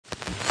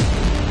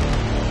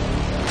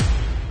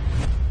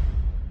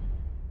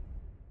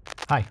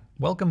Hi,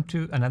 welcome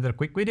to another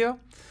quick video.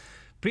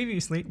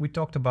 Previously, we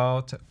talked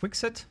about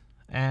QuickSet,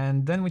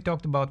 and then we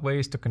talked about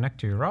ways to connect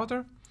to your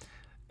router.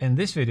 In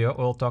this video,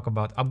 we'll talk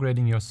about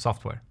upgrading your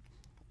software.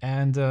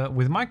 And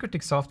with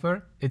MikroTik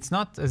software, it's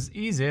not as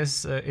easy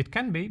as it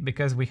can be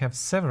because we have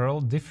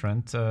several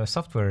different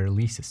software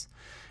releases.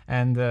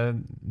 And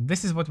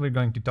this is what we're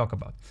going to talk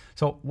about.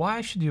 So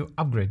why should you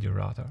upgrade your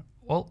router?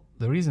 Well,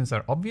 the reasons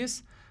are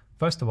obvious.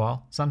 First of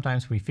all,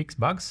 sometimes we fix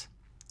bugs.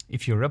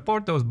 If you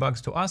report those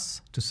bugs to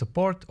us, to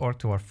support, or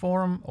to our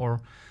forum,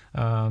 or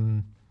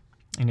in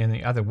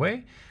any other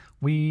way,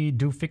 we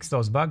do fix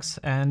those bugs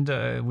and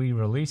we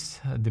release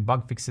the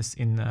bug fixes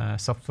in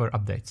software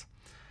updates.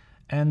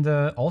 And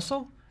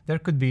also, there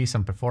could be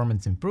some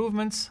performance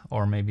improvements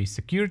or maybe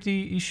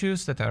security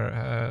issues that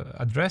are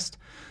addressed.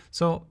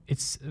 So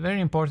it's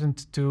very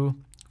important to,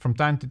 from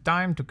time to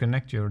time, to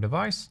connect your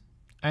device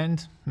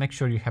and make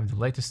sure you have the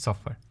latest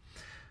software.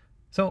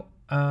 So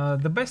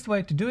the best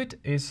way to do it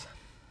is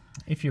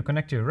if you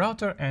connect to your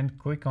router and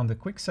click on the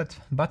QuickSet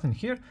button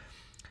here,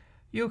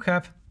 you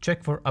have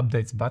Check for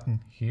Updates button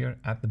here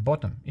at the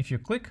bottom. If you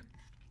click,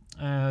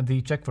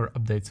 the Check for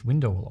Updates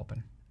window will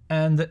open.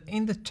 And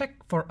in the Check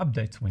for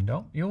Updates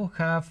window, you'll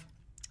have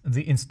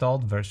the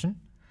installed version,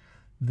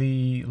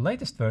 the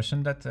latest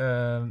version that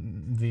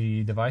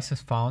the device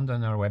has found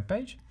on our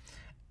webpage.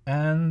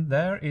 And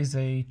there is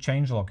a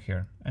changelog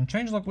here. And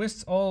changelog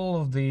lists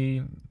all of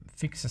the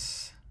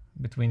fixes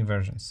between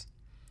versions,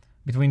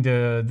 between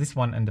this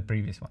one and the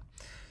previous one.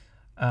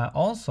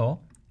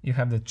 Also, you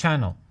have the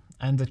channel.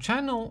 And the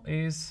channel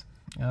is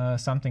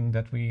something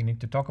that we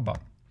need to talk about.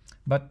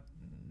 But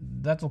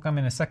that will come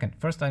in a second.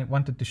 First, I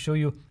wanted to show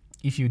you,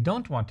 if you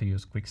don't want to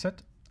use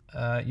QuickSet,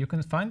 you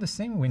can find the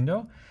same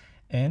window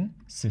in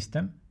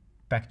System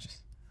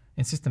Packages.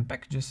 In System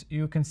Packages,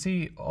 you can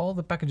see all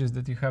the packages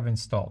that you have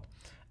installed.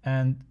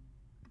 And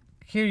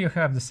here you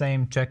have the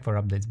same Check for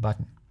Updates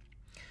button.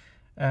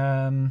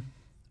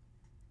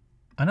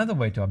 Another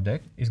way to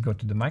update is go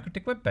to the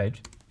MikroTik webpage.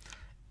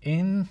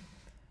 In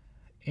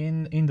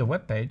the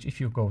webpage, if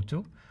you go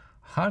to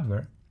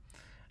Hardware,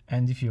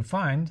 and if you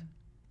find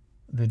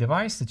the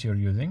device that you're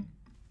using,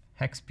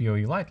 Hex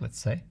PoE Lite, let's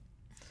say,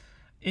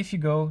 if you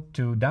go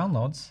to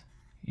Downloads,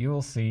 you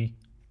will see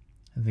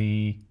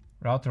the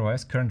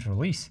RouterOS current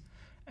release,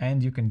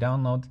 and you can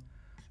download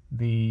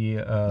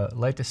the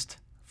latest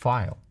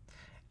file.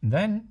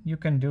 Then you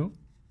can do,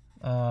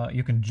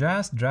 you can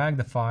just drag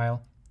the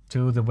file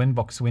to the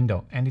Winbox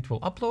window, and it will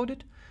upload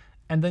it,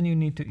 and then you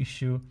need to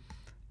issue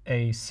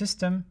a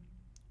system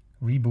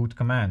reboot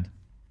command.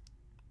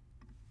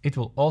 It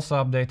will also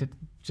update it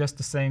just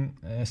the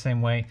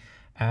same way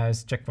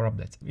as Check for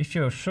Updates. If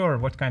you're sure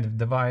what kind of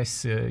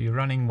device you're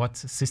running, what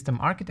system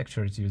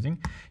architecture it's using,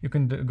 you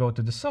can go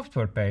to the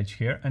software page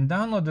here and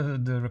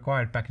download the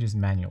required packages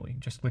manually.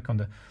 Just click on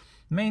the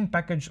main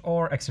package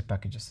or extra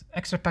packages.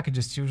 Extra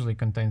packages usually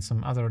contain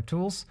some other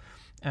tools.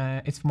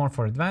 It's more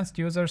for advanced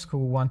users who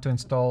want to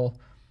install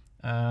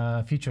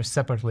features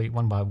separately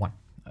one by one.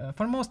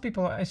 For most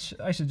people, I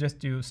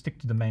suggest you stick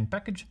to the main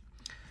package,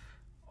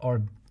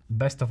 or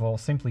best of all,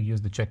 simply use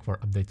the Check for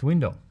Update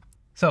window.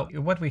 So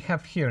what we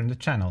have here in the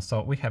channel,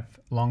 so we have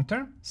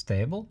long-term,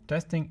 stable,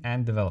 testing,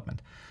 and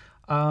development.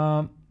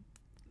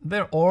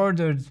 They're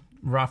ordered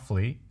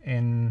roughly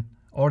in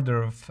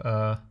order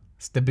of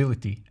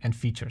stability and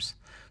features.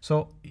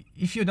 So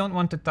if you don't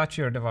want to touch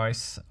your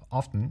device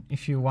often,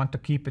 if you want to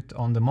keep it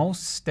on the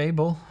most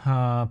stable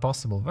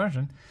possible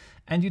version,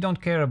 and you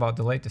don't care about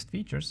the latest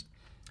features,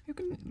 you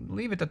can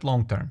leave it at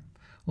long-term.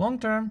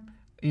 Long-term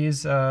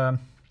is a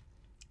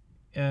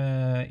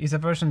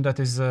version that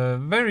is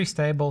very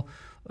stable,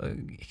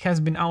 has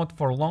been out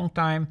for a long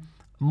time.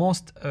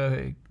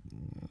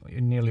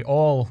 Nearly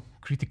all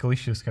critical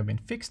issues have been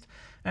fixed,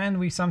 and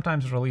we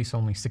sometimes release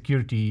only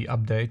security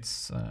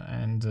updates,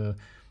 and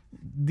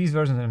these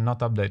versions are not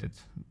updated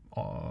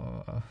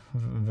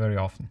very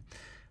often.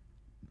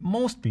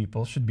 Most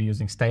people should be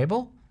using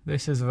stable.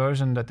 This is a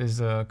version that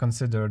is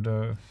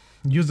considered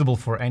usable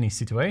for any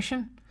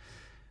situation,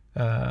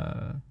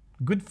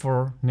 good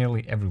for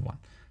nearly everyone.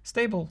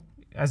 Stable,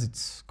 as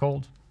it's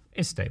called,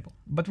 is stable.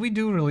 But we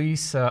do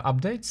release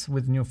updates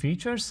with new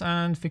features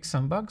and fix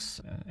some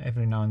bugs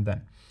every now and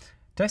then.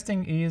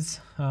 Testing is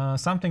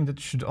something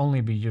that should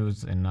only be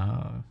used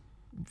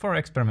for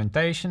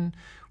experimentation,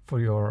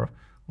 for your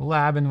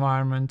lab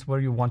environment where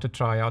you want to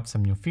try out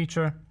some new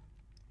feature.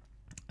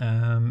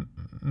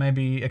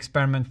 Maybe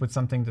experiment with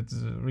something that's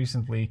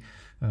recently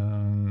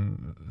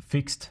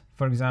fixed.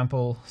 For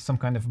example, some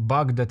kind of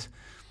bug that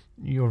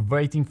you're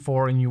waiting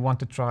for and you want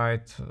to try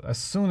it as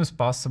soon as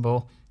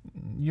possible.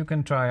 You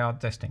can try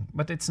out testing,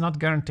 but it's not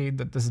guaranteed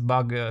that this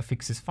bug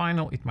fix is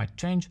final. It might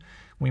change.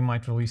 We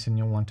might release a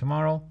new one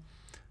tomorrow.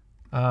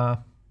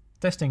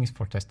 Testing is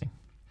for testing.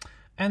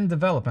 And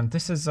development.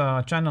 This is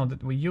a channel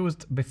that we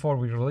used before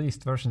we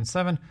released version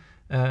 7.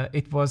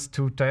 It was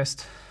to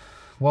test,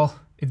 well,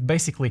 it's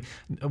basically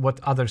what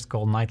others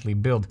call nightly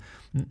build.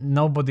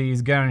 Nobody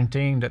is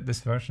guaranteeing that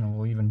this version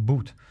will even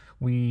boot.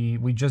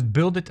 We just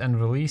build it and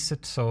release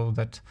it so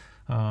that,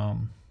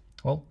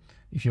 well,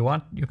 If you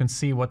want, you can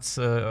see what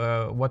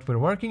we're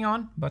working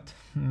on, but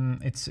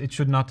it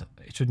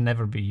should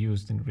never be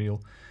used in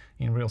real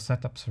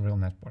setups, real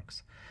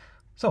networks.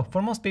 So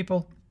for most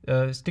people,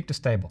 stick to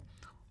stable.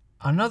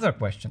 Another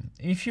question: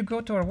 if you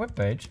go to our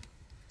webpage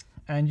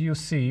and you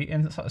see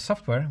in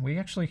software, we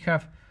actually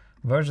have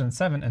version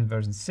 7 and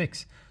version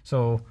 6.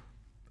 So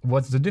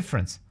what's the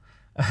difference?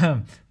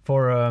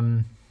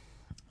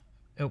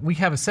 We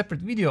have a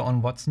separate video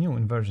on what's new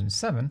in version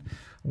 7.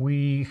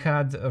 We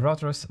had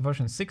RouterOS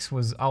version 6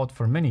 was out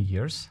for many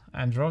years,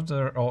 and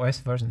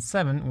RouterOS version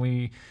 7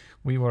 we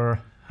were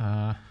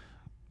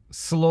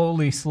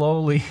slowly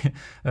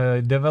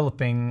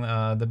developing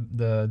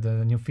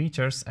the new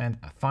features, and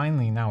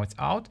finally now it's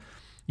out.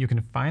 You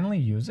can finally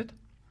use it.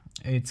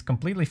 It's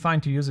completely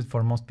fine to use it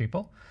for most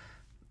people.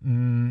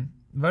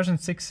 Version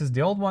 6 is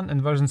the old one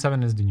and version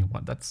 7 is the new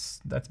one. That's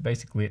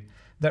basically it.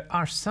 There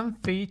are some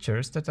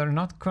features that are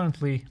not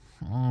currently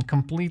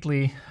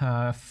completely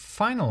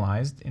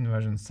finalized in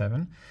version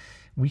 7.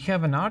 We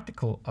have an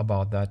article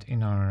about that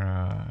in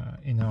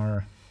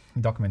our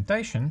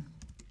documentation.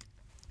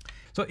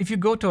 So if you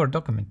go to our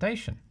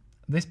documentation,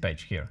 this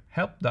page here,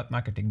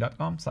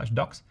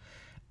 help.mikrotik.com/docs,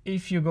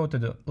 if you go to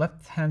the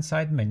left-hand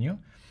side menu,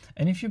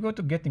 and if you go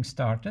to getting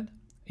started,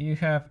 you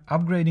have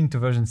upgrading to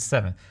version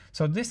 7.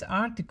 So this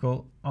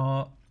article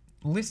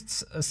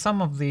lists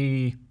some of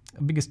the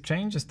biggest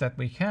changes that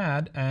we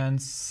had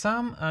and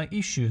some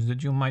issues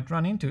that you might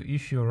run into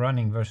if you're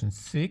running version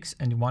 6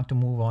 and you want to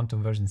move on to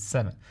version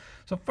 7.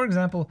 So for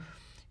example,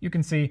 you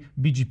can see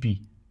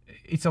BGP.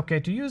 It's okay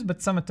to use,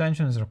 but some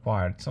attention is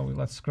required. So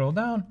let's scroll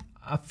down.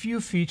 A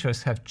few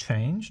features have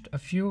changed. A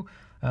few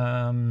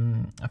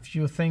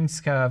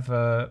things have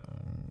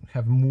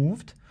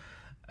moved.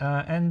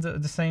 And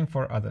the same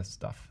for other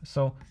stuff.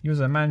 So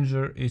user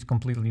manager is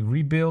completely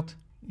rebuilt.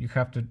 You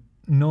have to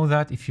know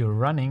that if you're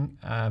running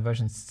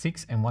version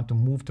 6 and want to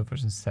move to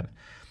version 7.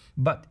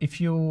 But if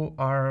you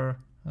are,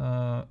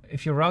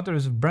 if your router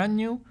is brand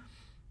new,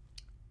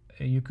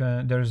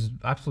 there's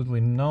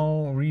absolutely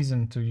no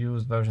reason to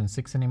use version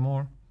 6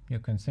 anymore. You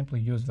can simply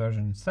use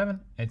version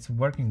 7. It's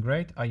working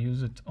great. I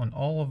use it on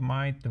all of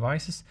my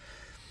devices,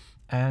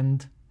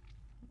 and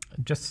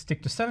just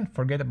stick to 7,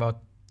 forget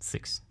about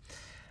 6.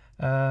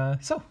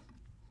 So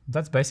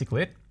that's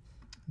basically it.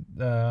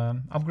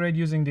 Upgrade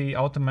using the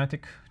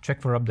automatic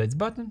check for updates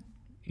button,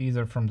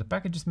 either from the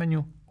packages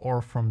menu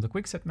or from the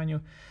quick set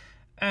menu.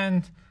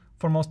 And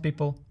for most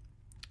people,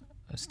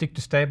 stick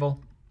to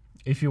stable.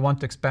 If you want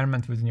to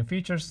experiment with new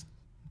features,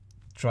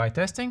 try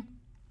testing.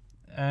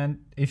 And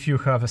if you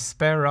have a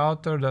spare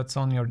router that's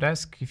on your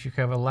desk, if you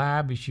have a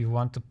lab, if you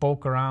want to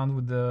poke around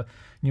with the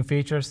new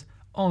features,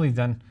 only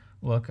then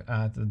look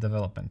at the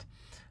development.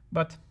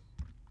 But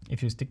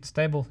if you stick to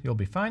stable, you'll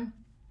be fine.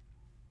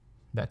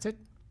 That's it.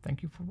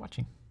 Thank you for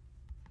watching.